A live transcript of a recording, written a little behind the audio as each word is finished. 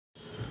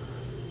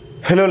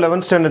Hello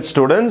 11th standard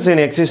students, in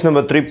exercise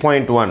number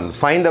 3.1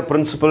 find the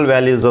principal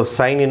values of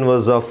sine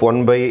inverse of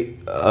 1 by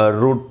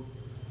root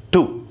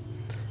 2.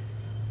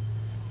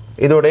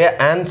 இதோடைய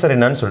answer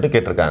என்னன்னு சொல்லிட்டு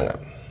கேட்டிருக்காங்க.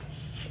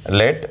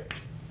 Let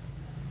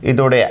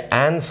இதோடைய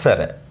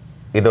answer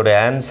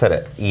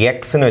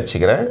x ன்னு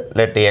வச்சுக்கிறேன்.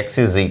 let x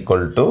is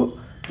equal to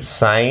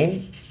sine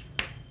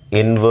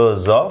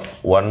inverse of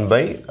 1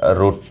 by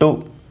root 2.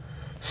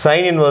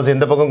 sine inverse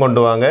இந்த பக்கம்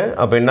கொண்டு வாங்க.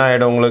 அப்போ என்ன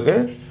ஆயிடும் உங்களுக்கு?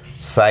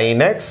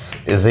 sin x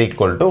is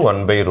equal to 1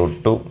 by root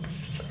 2.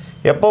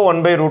 எப்போ 1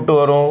 by root 2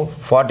 வரும்?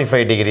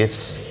 45 degrees.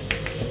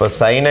 இப்போ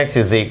sin x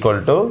is equal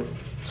to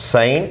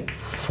sin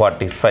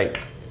 45.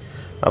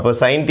 அப்போ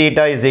sin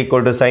theta is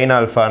equal to sin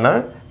alpha na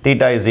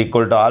theta is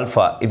equal to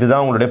alpha.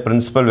 இதுதான் உங்களுடைய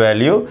principal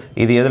value.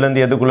 இது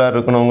எதுலேருந்து எதுக்குள்ளே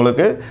இருக்கணும்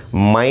உங்களுக்கு?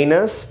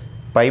 minus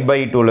pi by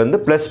 2லேருந்து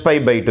plus pi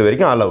by 2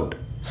 வரைக்கும் allowed.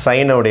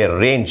 sin உடைய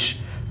range.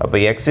 அப்போ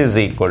x is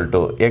equal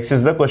to, x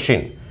is the question,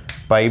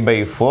 pi by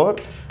 4.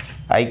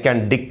 I can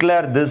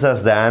declare this as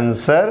the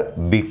answer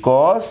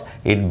because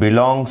it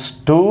belongs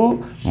to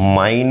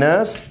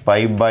minus pi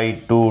by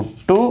 2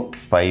 to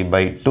pi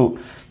by 2.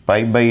 pi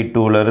by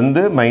 2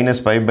 லருந்து minus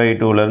pi by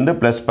 2 லருந்து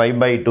plus pi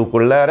by 2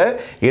 குள்ளார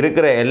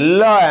இருக்கிற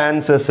எல்லா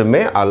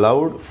answersமே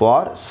allowed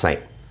for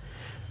sine.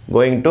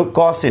 Going to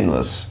cos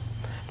inverse.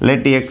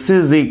 Let x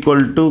is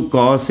equal to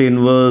cos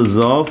inverse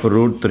of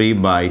root 3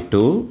 by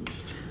 2.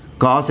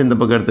 cos இந்த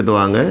பக்கம் எடுத்துட்டு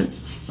வாங்க.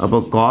 அப்போ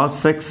cos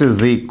x is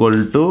equal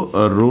to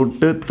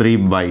root 3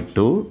 by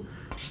 2.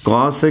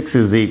 cos x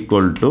is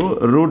equal to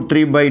root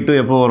 3 by 2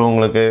 எப்போ வரும்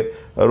உங்களுக்கு?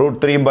 root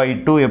 3 by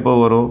 2 எப்போ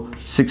வரும்?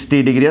 60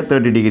 டிகிரியா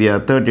 30 டிகிரியா?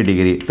 30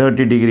 டிகிரி.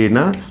 30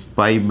 டிகிரினா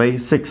pi by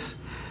 6.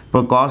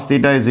 இப்போ cos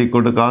theta is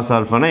equal to cos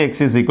alpha na x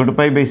is equal to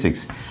pi by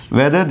 6.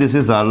 Whether this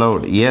is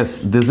allowed? Yes,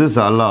 this is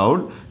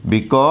allowed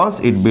because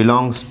it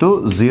belongs to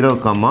 0,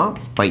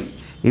 pi.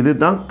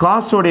 இதுதான்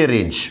cos உடைய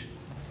range.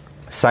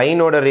 sin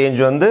ஓட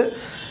range வந்து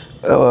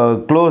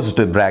closed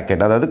bracket,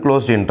 அதாவது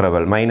closed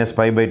interval, minus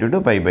pi by 2 to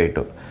pi by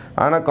 2.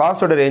 ஆனால் cos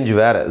ஓட range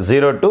வேறு,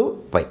 0 to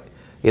pi.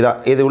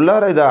 இது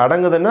உள்ளார இது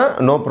அடங்குதுன்னா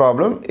no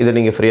problem, இதை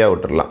நீங்கள் ஃப்ரீயாக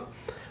விட்டுடலாம்.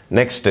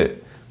 Next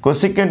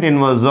cosecant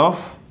inverse of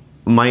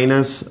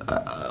minus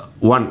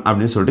 1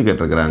 அப்படின்னு சொல்லிட்டு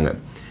கேட்டிருக்கிறாங்க.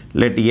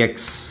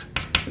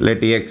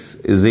 let x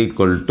is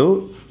equal to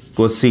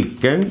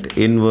cosecant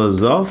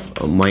inverse of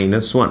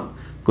minus 1.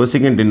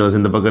 cosecant inverse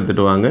இந்த பக்கம்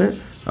எடுத்துட்டு வாங்க.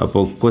 அப்போ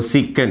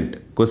cosecant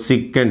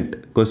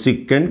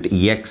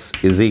x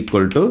is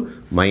equal to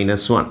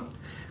minus 1.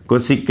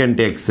 cosecant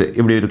x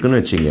இப்படி இருக்குன்னு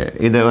வச்சுங்க.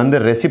 இதை வந்து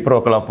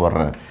ரெசிப்ரோக்கலாக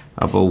போடுறேன்.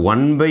 அப்போ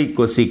 1 by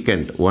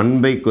cosecant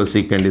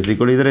is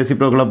equal to, இது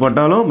ரெசிப்ரோக்கலாக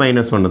போட்டாலும்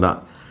மைனஸ் 1 தான்.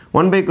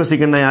 1 by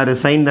cosecant யார்?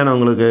 சைன் தானே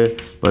உங்களுக்கு.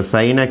 இப்போ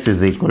sin x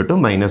is equal to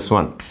minus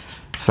 1.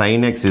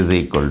 sin x is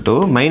equal to,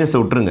 மைனஸை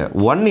விட்டுருங்க.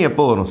 1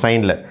 எப்போ வரும்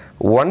சைனில்?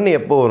 1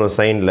 எப்போ வரும்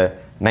சைனில்?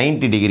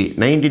 90 டிகிரி.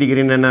 90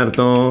 டிகிரின்னு என்ன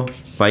அர்த்தம்?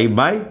 pi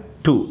by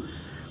 2.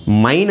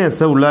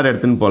 மைனஸை உள்ளார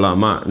எடுத்துன்னு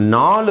போகலாமா?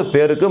 4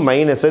 பேருக்கு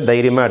மைனஸை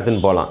தைரியமாக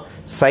எடுத்துன்னு போகலாம்.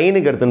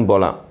 சைனுக்கு எடுத்துன்னு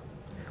போகலாம்,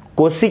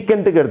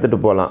 கொசிக்கண்ட்டுக்கு எடுத்துகிட்டு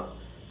போகலாம்,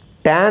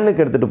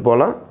 டேனுக்கு எடுத்துகிட்டு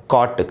போகலாம்,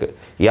 காட்டுக்கு.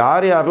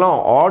 யாரெல்லாம்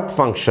ஆட்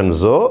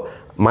ஃபங்க்ஷன்ஸோ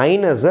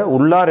மைனஸை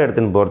உள்ளார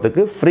எடுத்துன்னு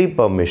போகிறதுக்கு ஃப்ரீ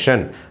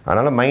பர்மிஷன்.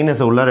 அதனால்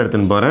மைனஸை உள்ளார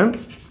எடுத்துன்னு போகிறேன்.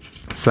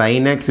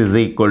 sin x is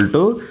equal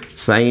to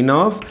sin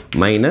of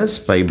minus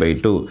pi by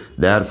 2.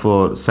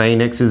 Therefore,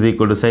 sin x is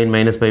equal to sin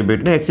minus pi by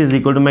 2. x is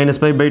equal to minus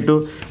pi by 2.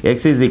 x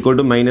is equal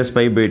to minus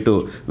pi by 2.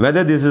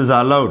 Whether this is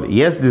allowed?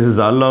 Yes, this is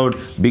allowed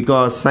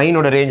because sin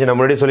oda range நான்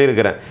முன்னாடி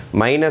சொல்லியிருக்கிறேன்.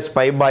 minus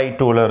pi by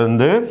 2ல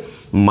இருந்து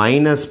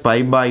minus pi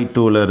by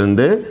 2ல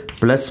இருந்து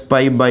plus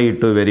pi by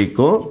 2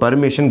 வரைக்கும்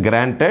permission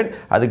granted.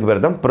 அதுக்கு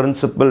பேர் தான்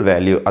principal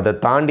value. அதை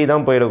தாண்டி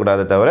தான்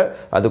போயிடக்கூடாது, தவிர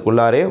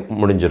அதுக்குள்ளாரே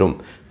முடிஞ்சிடும்.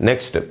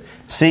 next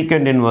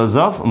secant inverse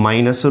of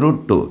minus root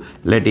 2.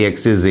 let x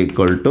is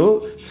equal to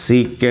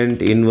secant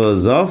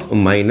inverse of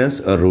minus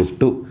root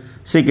 2.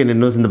 secant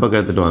inverse இந்த பக்கம்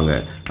எடுத்துட்டு வாங்க.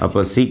 அப்போ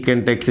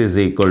secant x is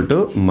equal to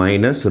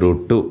minus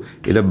root 2.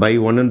 இதை by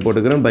 1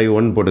 போட்டுக்கிறேன், by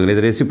 1 போட்டுக்கிறேன்.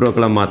 இது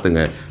ரெசிப்ரோக்கலாக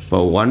மாற்றுங்க. இப்போ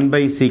 1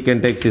 by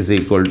secant x is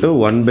equal to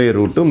 1 by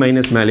root 2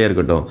 minus மேலேயே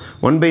இருக்கட்டும்.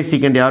 1 by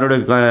secant யாரோட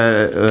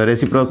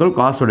reciprocal?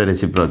 காஸோட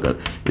reciprocal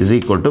is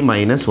equal to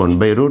minus 1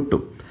 by root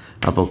 2.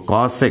 அப்போ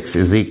cos x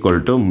is equal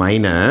to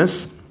minus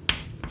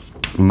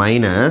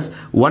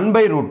 1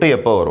 by root 2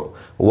 எப்போ வரும்?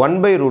 1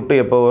 by root 2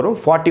 எப்போ வரும்?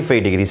 45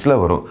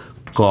 டிகிரிஸில் வரும்.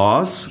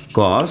 cos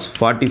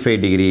 45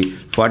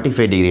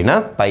 டிகிரினா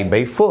pi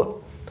by 4.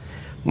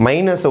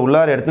 மைனஸை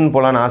உள்ளார எடுத்துன்னு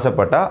போகலான்னு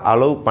ஆசைப்பட்டால்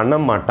அலோவ் பண்ண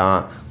மாட்டான்.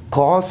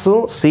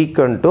 காஸும்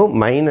சீக்கண்ட்டும்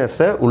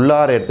மைனஸை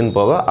உள்ளார எடுத்துன்னு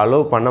போக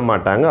அலோவ் பண்ண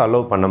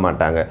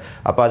மாட்டாங்க.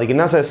 அப்போ அதுக்கு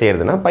என்ன sir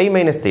செய்யறதுன்னா pi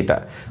minus theta.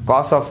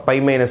 cos of pi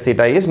minus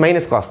theta is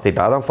minus cos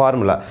theta. அதான்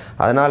ஃபார்முலா.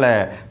 அதனால்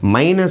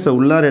மைனஸை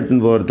உள்ளார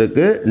எடுத்துன்னு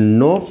போகிறதுக்கு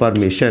நோ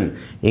பர்மிஷன்.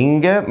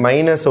 இங்கே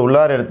மைனஸை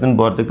உள்ளார எடுத்துன்னு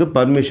போகிறதுக்கு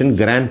permission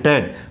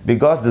granted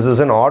because this is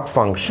an odd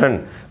function.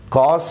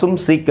 காஸும்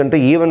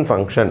சீக்கண்ட்டும் even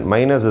function.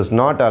 Minus is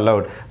not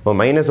allowed. இப்போ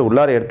மைனஸை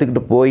உள்ளார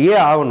எடுத்துக்கிட்டு போயே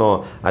ஆகணும்.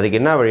 அதுக்கு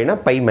என்ன வழினா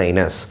பை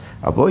மைனஸ்.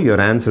 அப்போது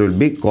your answer will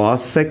be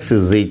cos x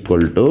is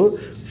equal to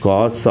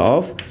cos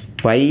of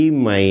pi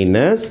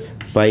minus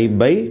pi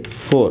by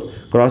 4.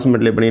 cross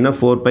multiply பண்ணினா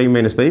 4 pi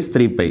minus pi is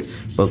 3 pi.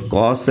 இப்போ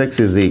cos x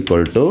is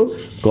equal to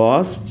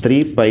cos 3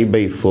 pi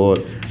by 4.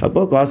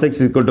 அப்போ cos x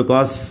is equal to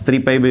cos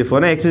 3 pi by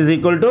 4. X is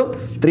equal to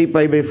 3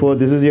 pi by 4.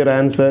 This is your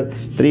answer.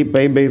 3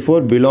 pi by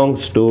 4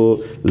 belongs to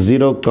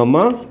 0,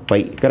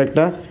 pi. Correct?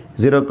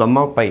 0,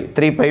 pi.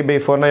 3 pi by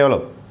 4 na எவ்வளோ?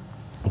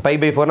 Pi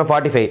by 4 na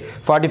 45.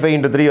 45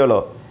 into 3 எவ்வளோ?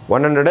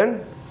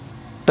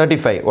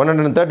 135.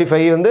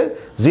 135 வந்து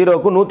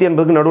 0க்கு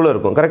 180க்கு நடுவில்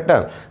இருக்கும். கரெக்டா?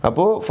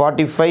 அப்போ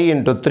 45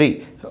 into 3.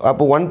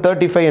 அப்போ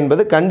 135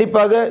 என்பது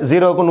கண்டிப்பாக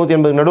 0க்கு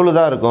 180க்கு நடுவில்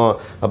தான் இருக்கும்.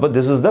 அப்போ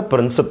this is the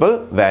principal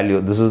value.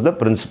 This is the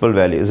principal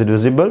value. Is it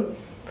visible?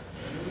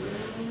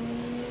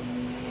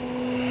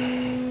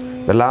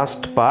 The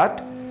last part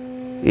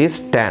is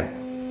tan.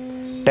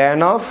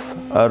 Tan of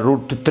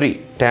root 3.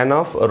 Tan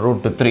of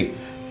root 3.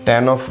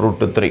 Tan of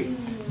root 3.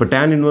 இப்போ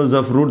tan inverse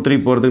of root 3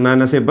 போகிறதுக்கு நான்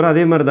என்ன செய்ய போகிறேன்?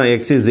 அதே மாதிரி தான்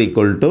x is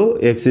equal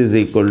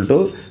to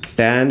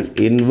tan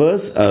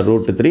inverse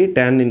root 3.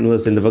 Tan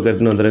inverse இந்த பக்கம்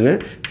எடுத்துன்னு வந்துடுங்க.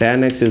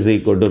 Tan x is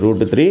equal to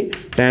root 3.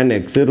 Tan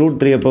x root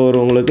 3 எப்போ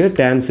வரும் உங்களுக்கு?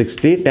 Tan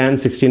 60. Tan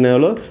 60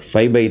 எவ்வளோ?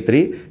 pi by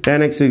 3.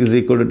 Tan x is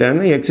equal to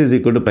tan x is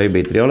equal to pi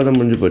by 3. அவ்வளோதான்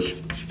முடிஞ்சு போச்சு.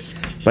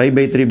 pi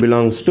by 3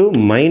 belongs to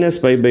minus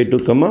pi by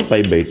 2,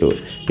 pi by 2.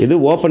 இது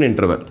open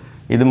interval.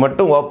 இது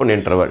மட்டும் ஓப்பன்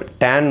இன்டர்வல்.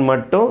 tan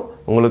மட்டும்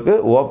உங்களுக்கு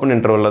ஓப்பன்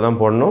இன்டர்வலில் தான்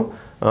போடணும்.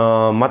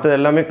 மற்றது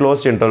எல்லாமே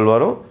க்ளோஸ்ட் இன்டர்வல்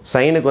வரும்.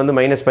 சைனுக்கு வந்து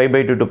minus pi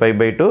by 2 to pi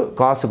by 2,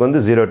 காசுக்கு வந்து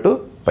 0 to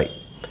pi.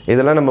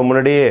 இதெல்லாம் நம்ம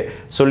முன்னாடியே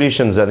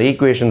சொல்யூஷன்ஸ் அந்த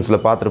ஈக்குவேஷன்ஸில்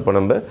பார்த்துருப்போம்.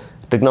 நம்ம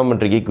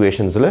ட்ரிக்னாமெட்ரிக்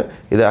ஈக்குவேஷன்ஸில்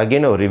இது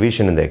அகெயின் ஒரு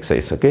ரிவிஷன் இந்த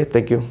எக்ஸசைஸ். Okay,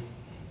 thank you.